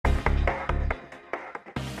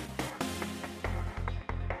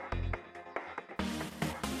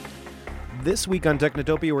This week on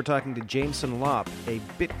Technotopia, we're talking to Jameson Lopp, a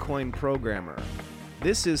Bitcoin programmer.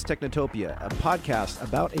 This is Technotopia, a podcast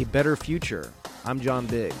about a better future. I'm John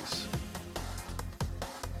Biggs.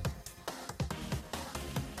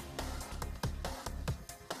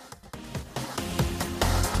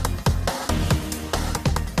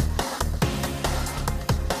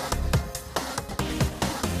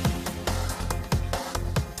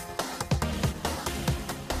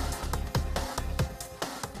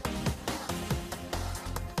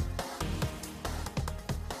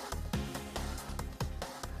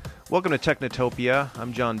 Welcome to Technotopia.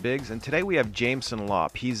 I'm John Biggs, and today we have Jameson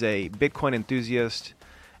Lopp. He's a Bitcoin enthusiast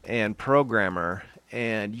and programmer,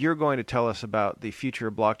 and you're going to tell us about the future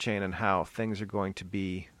of blockchain and how things are going to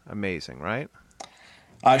be amazing, right?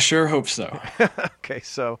 I sure hope so. Okay,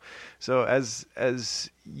 so as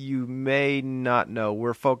you may not know,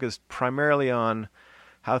 we're focused primarily on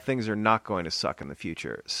how things are not going to suck in the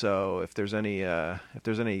future. So if there's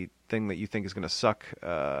anything that you think is going to suck,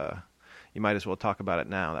 you might as well talk about it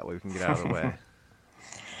now. That way we can get out of the way.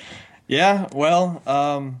 Yeah, well,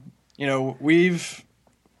 a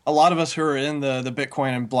lot of us who are in the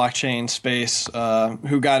Bitcoin and blockchain space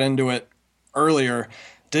who got into it earlier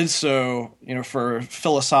did so, for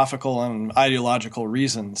philosophical and ideological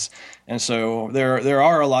reasons. And so there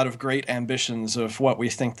are a lot of great ambitions of what we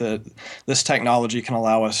think that this technology can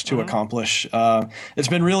allow us to accomplish. It's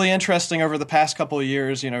been really interesting over the past couple of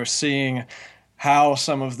years, seeing how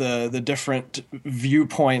some of the different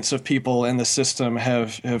viewpoints of people in the system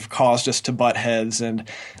have caused us to butt heads. And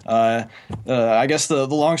I guess the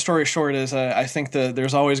long story short is I think that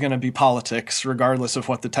there's always going to be politics regardless of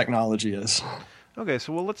what the technology is. Okay,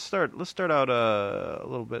 so let's start out a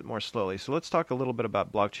little bit more slowly. So let's talk a little bit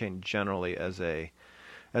about blockchain generally as a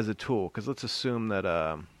tool, because let's assume that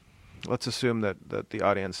the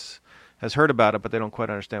audience has heard about it, but they don't quite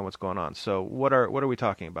understand what's going on. So what are we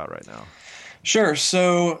talking about right now? Sure.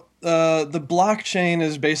 So the blockchain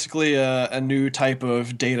is basically a new type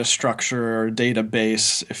of data structure or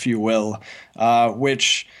database, if you will,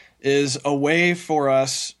 which is a way for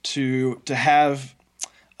us to have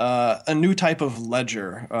a new type of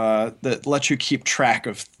ledger that lets you keep track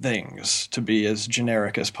of things, to be as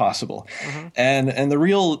generic as possible. And the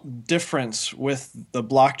real difference with the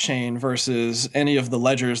blockchain versus any of the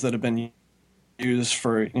ledgers that have been used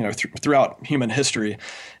for throughout human history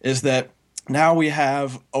is that now we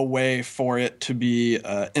have a way for it to be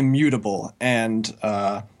immutable and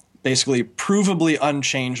basically provably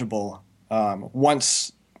unchangeable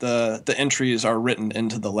once the entries are written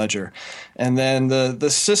into the ledger. And then the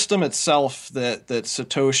system itself that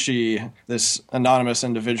Satoshi, this anonymous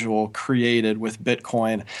individual, created with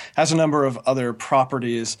Bitcoin has a number of other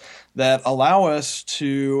properties that allow us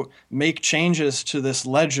to make changes to this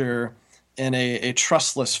ledger in a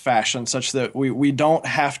trustless fashion, such that we don't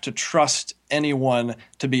have to trust anyone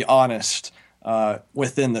to be honest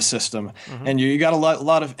within the system. And you got a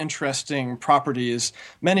lot of interesting properties,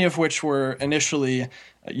 many of which were initially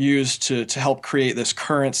used to help create this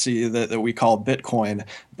currency that we call Bitcoin.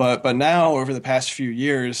 But now, over the past few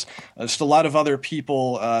years, just a lot of other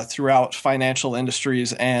people throughout financial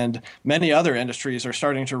industries and many other industries are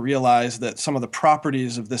starting to realize that some of the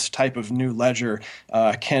properties of this type of new ledger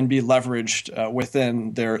can be leveraged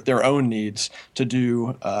within their own needs to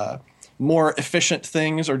do more efficient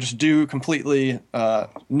things or just do completely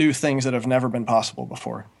new things that have never been possible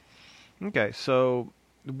before. Okay, so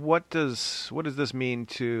what does this mean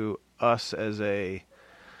to us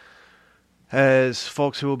as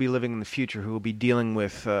folks who will be living in the future, who will be dealing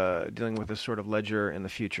with this sort of ledger in the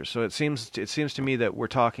future? So it seems to me that we're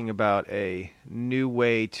talking about a new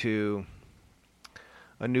way to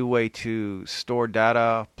store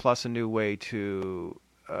data, plus a new way to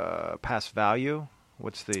pass value.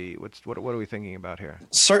 What are we thinking about here?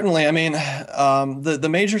 Certainly. I mean, the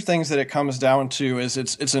major things that it comes down to is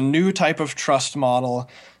it's a new type of trust model.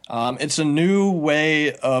 It's a new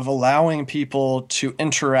way of allowing people to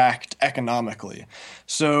interact economically.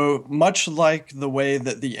 So much like the way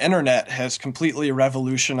that the internet has completely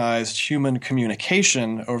revolutionized human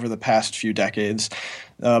communication over the past few decades,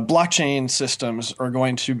 blockchain systems are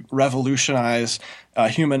going to revolutionize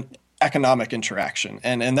human economic interaction.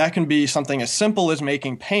 And that can be something as simple as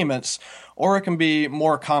making payments, or it can be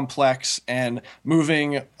more complex and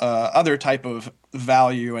moving other type of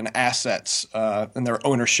value and assets and their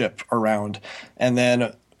ownership around. And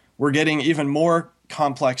then we're getting even more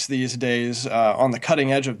complex these days on the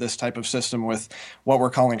cutting edge of this type of system with what we're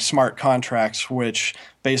calling smart contracts, which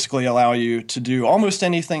basically allow you to do almost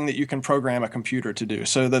anything that you can program a computer to do.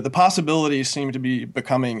 So the possibilities seem to be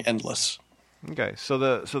becoming endless. Okay, so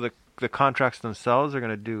the the contracts themselves are going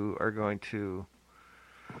to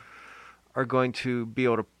be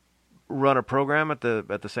able to run a program at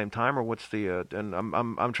the same time, or what's the and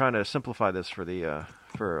I'm trying to simplify this for a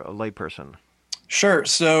layperson. Sure.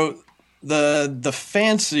 So the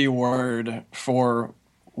fancy word for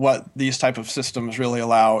what these type of systems really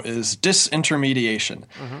allow is disintermediation.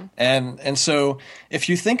 And so if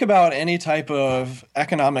you think about any type of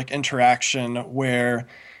economic interaction where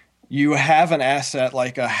you have an asset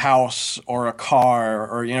like a house or a car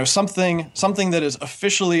or something that is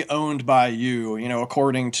officially owned by you,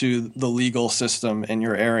 according to the legal system in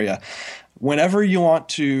your area, whenever you want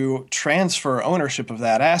to transfer ownership of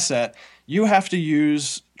that asset, you have to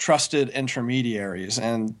use trusted intermediaries,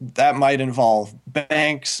 and that might involve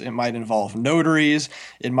banks, it might involve notaries,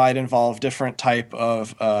 it might involve different type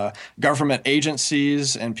of government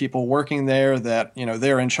agencies and people working there that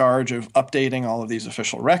they're in charge of updating all of these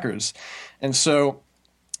official records. And so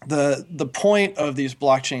the point of these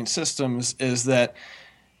blockchain systems is that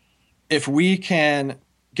if we can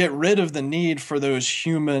get rid of the need for those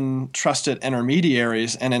human trusted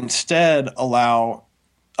intermediaries and instead allow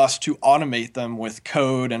us to automate them with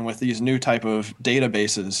code and with these new type of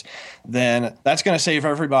databases, then that's going to save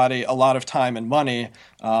everybody a lot of time and money,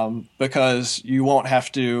 because you won't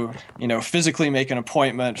have to, physically make an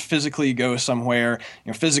appointment, physically go somewhere,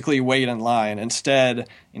 physically wait in line. Instead,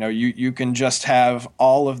 you can just have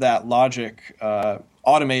all of that logic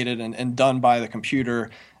automated and done by the computer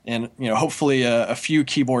in, hopefully a few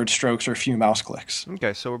keyboard strokes or a few mouse clicks.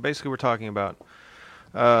 Okay, so we're talking about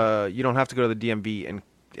you don't have to go to the DMV and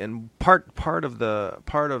part of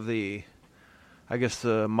the I guess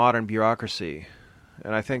the modern bureaucracy,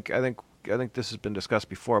 and I think this has been discussed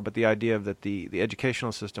before, but the idea of that the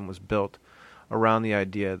educational system was built around the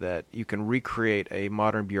idea that you can recreate a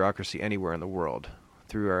modern bureaucracy anywhere in the world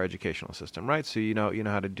through our educational system, right? So you know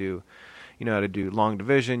how to do long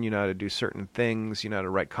division, you know how to do certain things, you know how to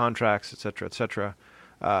write contracts, et cetera,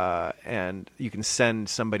 and you can send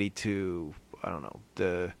somebody to, I don't know,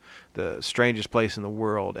 the strangest place in the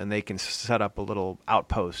world, and they can set up a little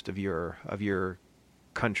outpost of your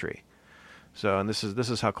country. So, and this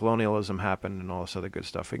is how colonialism happened and all this other good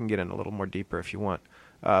stuff. We can get in a little more deeper if you want.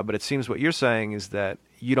 But it seems what you're saying is that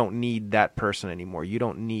you don't need that person anymore. You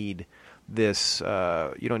don't need this.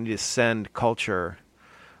 You don't need to send culture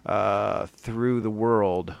through the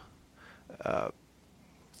world.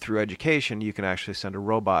 Through education, you can actually send a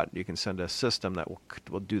robot. You can send a system that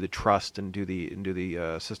will do the trust and do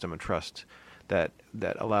the system of trust that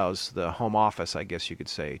allows the home office, I guess you could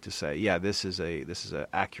say, to say, yeah, this is a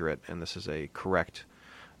accurate and this is a correct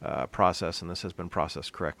process, and this has been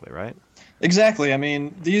processed correctly, right? Exactly. I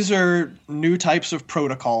mean, these are new types of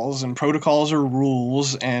protocols, and protocols are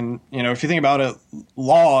rules. And, if you think about it,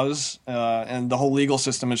 laws and the whole legal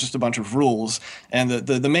system is just a bunch of rules. And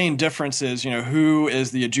the main difference is, who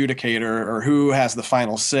is the adjudicator or who has the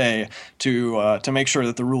final say to make sure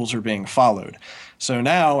that the rules are being followed. So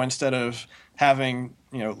now, instead of having,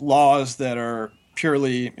 laws that are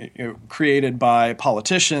purely created by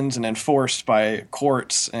politicians and enforced by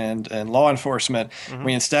courts and law enforcement,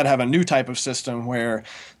 we instead have a new type of system where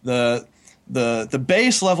the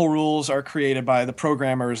base level rules are created by the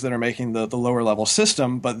programmers that are making the lower level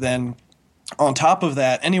system, but then on top of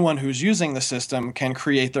that, anyone who's using the system can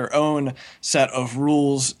create their own set of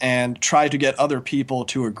rules and try to get other people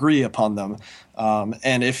to agree upon them.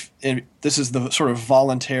 And if this is the sort of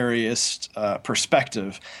voluntarist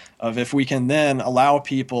perspective of if we can then allow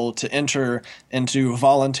people to enter into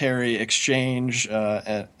voluntary exchange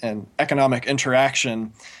and economic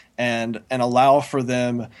interaction and allow for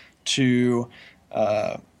them to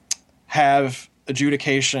have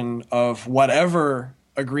adjudication of whatever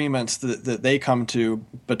agreements that they come to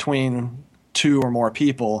between two or more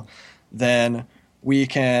people, then we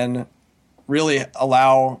can really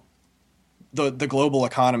allow the global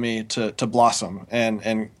economy to blossom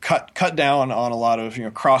and cut down on a lot of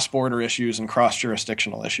cross-border issues and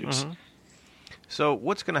cross-jurisdictional issues. So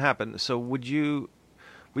what's going to happen? So we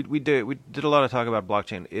did a lot of talk about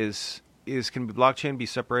blockchain. Can blockchain be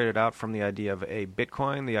separated out from the idea of a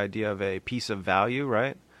Bitcoin, the idea of a piece of value,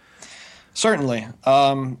 right? Certainly.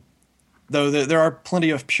 Though there are plenty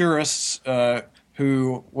of purists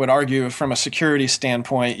who would argue from a security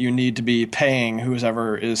standpoint you need to be paying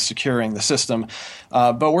whoever is securing the system.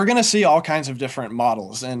 But we're going to see all kinds of different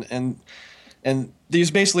models. And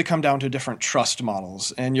these basically come down to different trust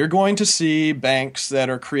models. And you're going to see banks that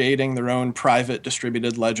are creating their own private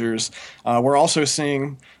distributed ledgers. We're also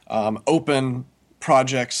seeing open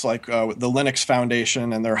projects like the Linux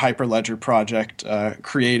Foundation and their Hyperledger project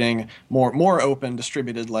creating more open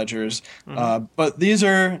distributed ledgers. But these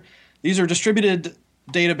are these are distributed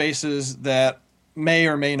databases that may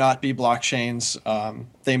or may not be blockchains.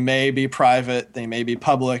 They may be private, they may be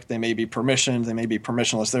public, they may be permissioned, they may be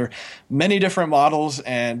permissionless. There are many different models,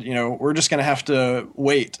 and we're just going to have to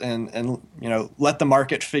wait and let the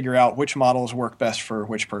market figure out which models work best for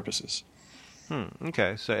which purposes.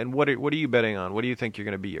 Okay. So, and what are you betting on? What do you think you're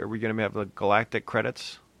going to be? Are we going to have the galactic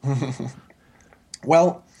credits?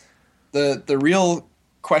 Well, the real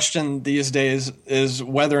question these days is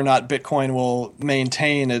whether or not Bitcoin will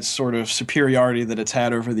maintain its sort of superiority that it's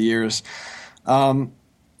had over the years.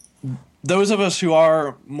 Those of us who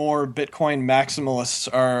are more Bitcoin maximalists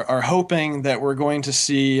are hoping that we're going to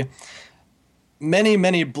see many,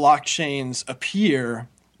 many blockchains appear,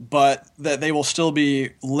 but that they will still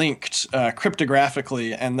be linked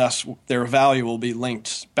cryptographically, and thus their value will be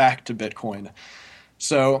linked back to Bitcoin.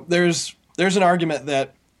 So there's an argument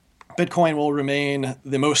that Bitcoin will remain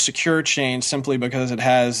the most secure chain simply because it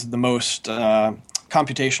has the most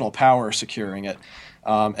computational power securing it.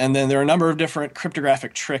 And then there are a number of different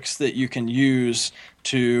cryptographic tricks that you can use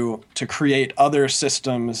to create other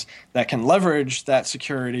systems that can leverage that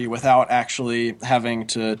security without actually having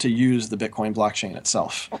to use the Bitcoin blockchain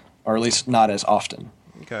itself, or at least not as often.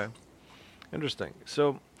 Okay. Interesting.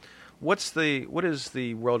 So what is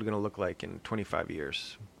the world going to look like in 25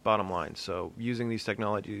 years? Bottom line. So using these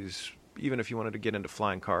technologies, even if you wanted to get into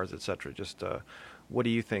flying cars, et cetera, just what do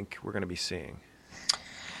you think we're going to be seeing?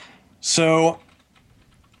 So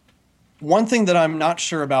one thing that I'm not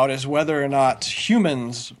sure about is whether or not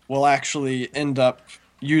humans will actually end up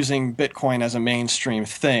using Bitcoin as a mainstream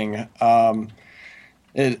thing.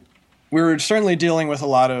 We're certainly dealing with a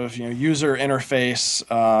lot of user interface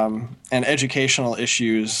and educational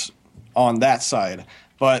issues on that side.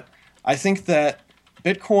 But I think that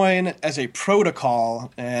Bitcoin as a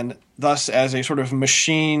protocol, and thus as a sort of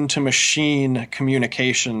machine-to-machine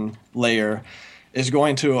communication layer, is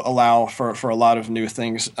going to allow for a lot of new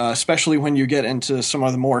things, especially when you get into some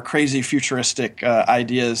of the more crazy futuristic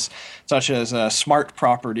ideas, such as smart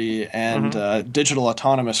property and digital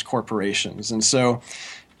autonomous corporations. And so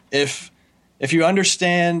if you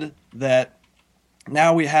understand that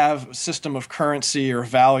now we have a system of currency or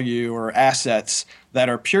value or assets that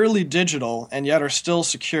are purely digital and yet are still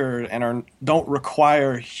secured and don't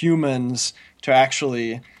require humans to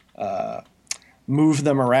actually move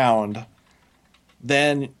them around,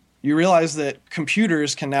 then you realize that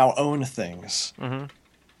computers can now own things.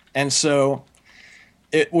 And so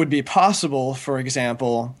it would be possible, for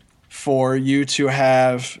example, for you to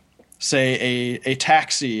have, say, a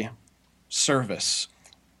taxi service,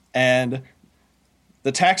 and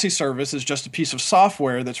the taxi service is just a piece of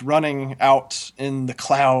software that's running out in the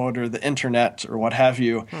cloud or the internet or what have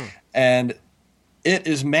you, and it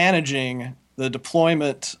is managing the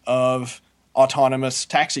deployment of autonomous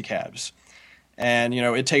taxi cabs. And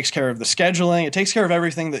it takes care of the scheduling. It takes care of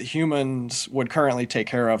everything that humans would currently take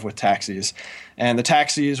care of with taxis. And the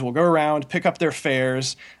taxis will go around, pick up their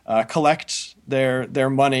fares, collect their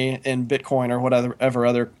money in Bitcoin or whatever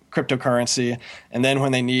other cryptocurrency. And then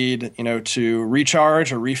when they need to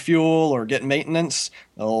recharge or refuel or get maintenance,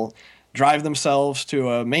 they'll drive themselves to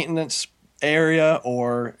a maintenance area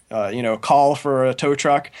or call for a tow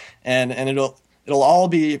truck, and it'll all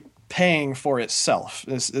be paying for itself.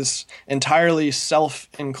 This entirely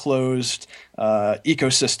self-enclosed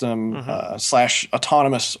ecosystem slash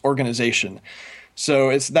autonomous organization.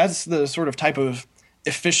 So that's the sort of type of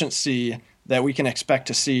efficiency that we can expect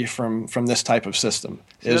to see from this type of system.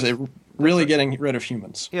 Is it really getting rid of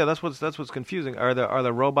humans? Yeah, that's what's confusing. Are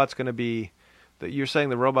the robots going to be? You're saying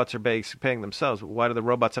the robots are paying themselves. Why do the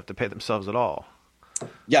robots have to pay themselves at all?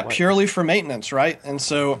 Yeah, purely for maintenance, right? And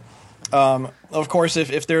so, of course,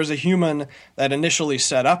 if there's a human that initially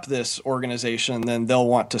set up this organization, then they'll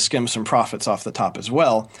want to skim some profits off the top as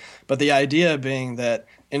well. But the idea being that,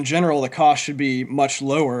 in general, the cost should be much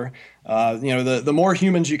lower. The more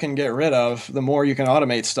humans you can get rid of, the more you can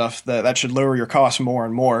automate stuff. That should lower your costs more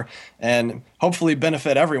and more, and hopefully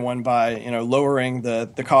benefit everyone by lowering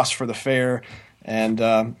the cost for the fare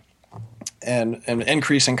and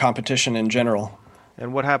increasing competition in general.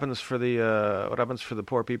 And what happens for the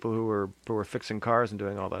poor people who are fixing cars and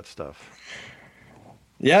doing all that stuff?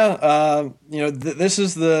 Yeah, this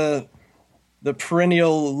is the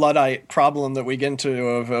perennial Luddite problem that we get into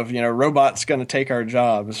of robots going to take our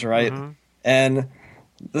jobs, right? And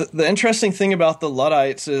the interesting thing about the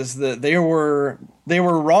Luddites is that they were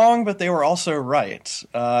wrong, but they were also right.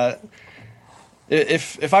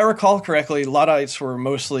 If I recall correctly, Luddites were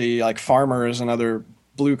mostly like farmers and other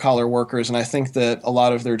blue-collar workers, and I think that a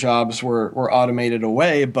lot of their jobs were automated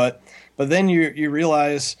away. But then you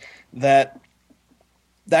realize that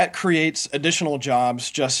that creates additional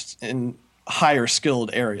jobs just in higher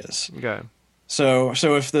skilled areas. Okay. So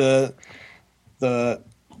if the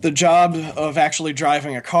job of actually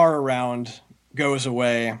driving a car around goes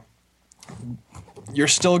away, you're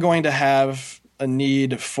still going to have a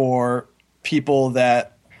need for people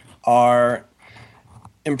that are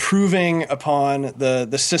improving upon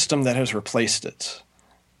the system that has replaced it.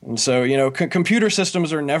 And so, computer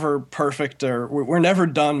systems are never perfect, or we're never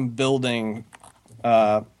done building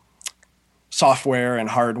software and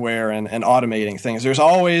hardware and automating things. There's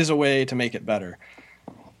always a way to make it better.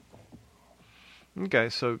 Okay,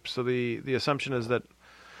 so the assumption is that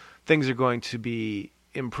things are going to be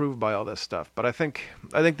improved by all this stuff. But I think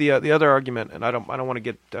the other argument, and I don't want to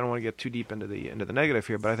get too deep into the negative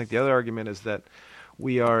here, but I think the other argument is that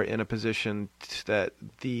we are in a position that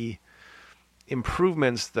the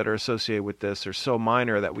improvements that are associated with this are so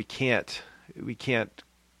minor that we can't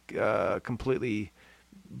completely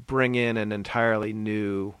bring in an entirely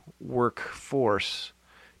new workforce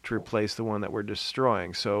to replace the one that we're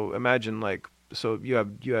destroying. So imagine you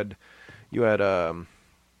had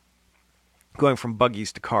going from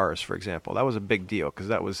buggies to cars, for example. That was a big deal because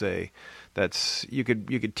you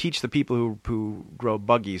could teach the people who drove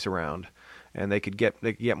buggies around, and they could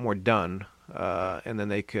get more done, and then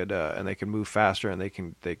they could move faster, and they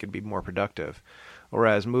could be more productive.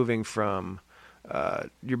 Whereas moving from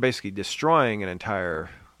you're basically destroying an entire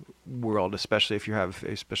world, especially if you have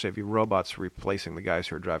robots replacing the guys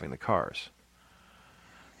who are driving the cars.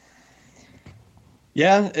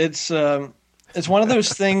 Yeah, it's one of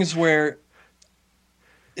those things where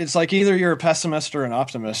it's like either you're a pessimist or an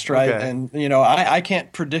optimist, right? Okay. And I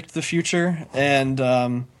can't predict the future, and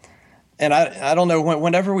I don't know,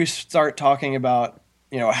 whenever we start talking about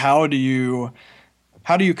how do you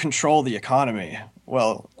control the economy?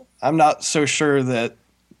 Well, I'm not so sure that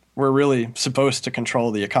we're really supposed to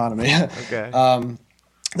control the economy. Okay.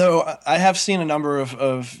 Though I have seen a number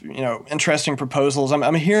of interesting proposals.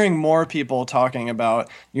 I'm hearing more people talking about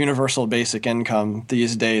universal basic income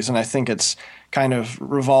these days, and I think it's kind of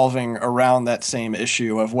revolving around that same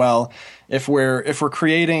issue of, well, if we're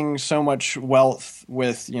creating so much wealth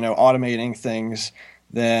with automating things,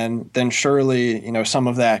 then surely some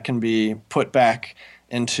of that can be put back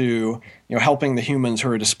into helping the humans who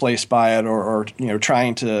are displaced by it, or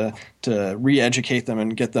trying to re-educate them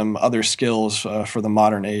and get them other skills for the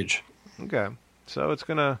modern age. Okay, so it's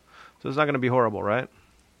not gonna be horrible, right?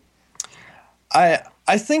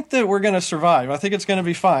 I think that we're going to survive. I think it's going to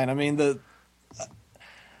be fine. I mean,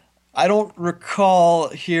 I don't recall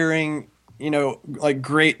hearing like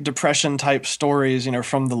Great Depression type stories,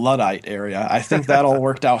 from the Luddite area. I think that all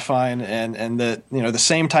worked out fine, and that, the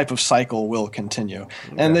same type of cycle will continue.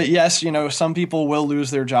 Okay. And that, yes, some people will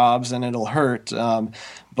lose their jobs and it'll hurt.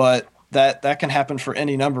 But that can happen for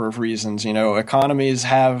any number of reasons. Economies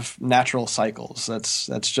have natural cycles.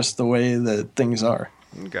 That's just the way that things are.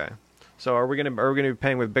 Okay. So are we going to be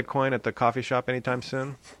paying with Bitcoin at the coffee shop anytime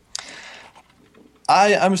soon?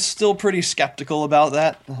 I'm still pretty skeptical about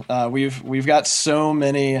that. We've got so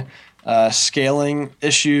many scaling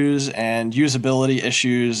issues and usability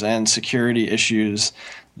issues and security issues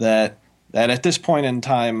that at this point in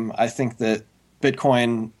time, I think that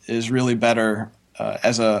Bitcoin is really better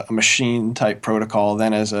as a machine type protocol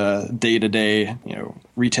than as a day-to-day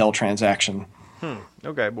retail transaction.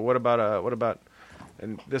 Okay, but what about?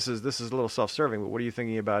 And this is a little self-serving, but what are you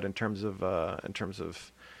thinking about in terms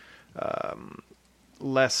of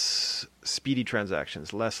less speedy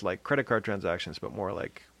transactions, less like credit card transactions, but more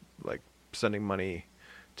like sending money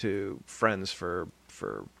to friends for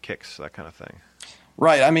kicks, that kind of thing?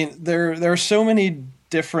 Right. I mean, there are so many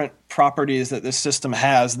different properties that this system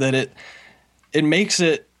has that it makes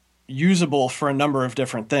it usable for a number of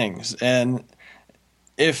different things. And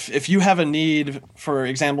if you have a need, for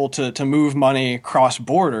example, to move money across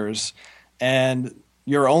borders, and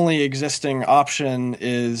your only existing option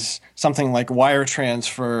is something like wire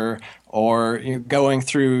transfer, or going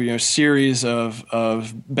through series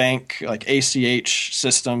of bank like ACH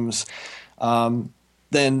systems, then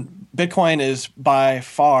Bitcoin is by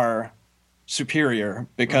far superior,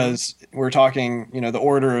 because we're talking the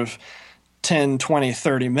order of 10, 20,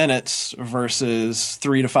 30 minutes versus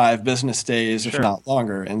 3 to 5 business days, if not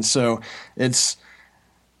longer. And so it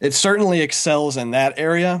certainly excels in that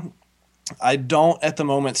area. I don't at the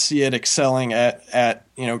moment see it excelling at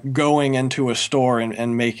going into a store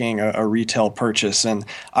and making a retail purchase. And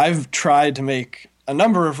I've tried to make a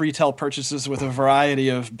number of retail purchases with a variety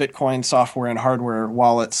of Bitcoin software and hardware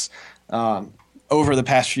wallets over the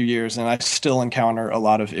past few years, and I still encounter a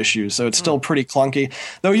lot of issues. So it's still pretty clunky.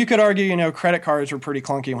 Though you could argue, credit cards were pretty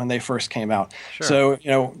clunky when they first came out. Sure.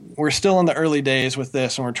 So, we're still in the early days with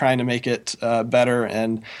this, and we're trying to make it better.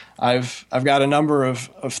 And I've got a number of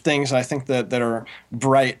things I think that are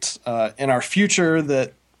bright in our future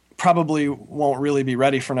that probably won't really be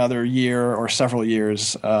ready for another year or several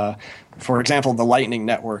years. For example, the Lightning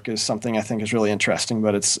Network is something I think is really interesting,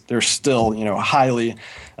 but they're still highly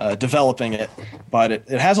developing it. But it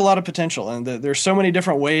has a lot of potential, and there's so many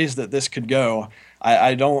different ways that this could go.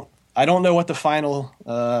 I don't know what the final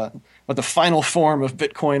form of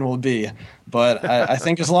Bitcoin will be, but I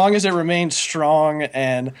think as long as it remains strong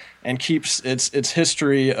and keeps its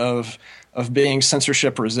history of being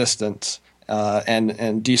censorship resistant.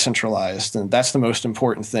 And decentralized, and that's the most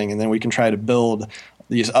important thing. And then we can try to build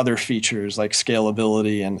these other features like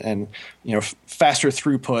scalability and faster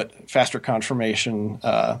throughput, faster confirmation,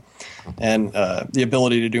 and the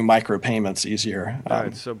ability to do micropayments easier. All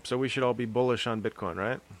right, so we should all be bullish on Bitcoin,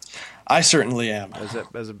 right? I certainly am.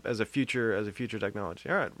 As a future technology.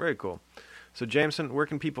 All right, very cool. So Jameson, where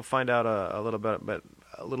can people find out a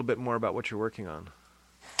little bit more about what you're working on?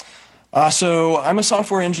 So I'm a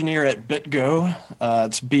software engineer at BitGo.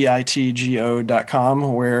 It's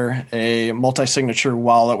bitgo.com. We're a multi-signature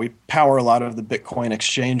wallet. We power a lot of the Bitcoin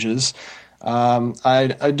exchanges.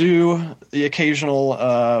 I do the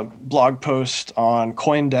occasional blog post on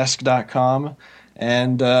CoinDesk.com,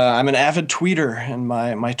 and I'm an avid tweeter, and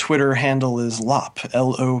my Twitter handle is Lopp, Lopp.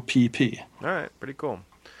 All right, pretty cool.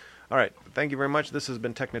 All right, thank you very much. This has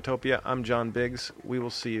been Technotopia. I'm John Biggs. We will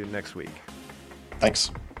see you next week.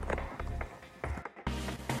 Thanks.